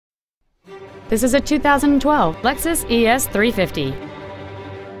This is a 2012 Lexus ES 350.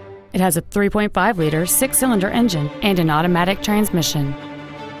 It has a 3.5-liter six-cylinder engine and an automatic transmission.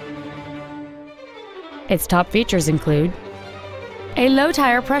 Its top features include a low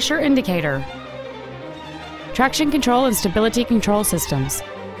tire pressure indicator, traction control and stability control systems,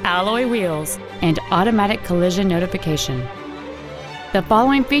 alloy wheels, and automatic collision notification. The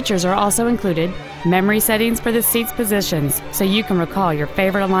following features are also included: memory settings for the seat's positions so you can recall your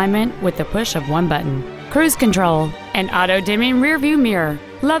favorite alignment with the push of one button, cruise control, an auto-dimming rearview mirror,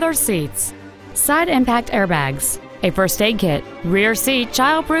 leather seats, side impact airbags, a first aid kit, rear seat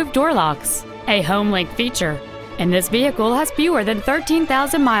child-proof door locks, a home link feature, and this vehicle has fewer than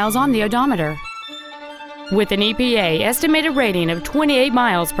 13,000 miles on the odometer. With an EPA estimated rating of 28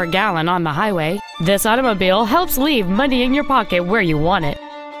 miles per gallon on the highway, this automobile helps leave money in your pocket where you want it.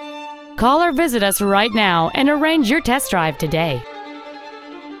 Call or visit us right now and arrange your test drive today.